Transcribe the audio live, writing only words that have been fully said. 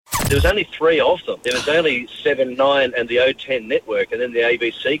There was only 3 of them. There was only 7, 9 and the O10 network, and then the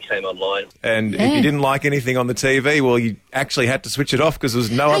ABC came online. And if you didn't like anything on the TV, well, you actually had to switch it off because there was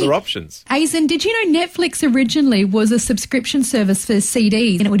no other options. Azzan, did you know Netflix originally was a subscription service for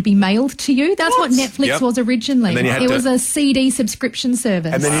CDs and it would be mailed to you? That's what Netflix was originally. It was a CD subscription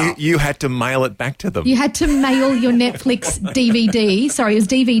service. And then you had to mail it back to them. You had to mail your Netflix DVD, sorry, it was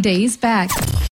DVDs back.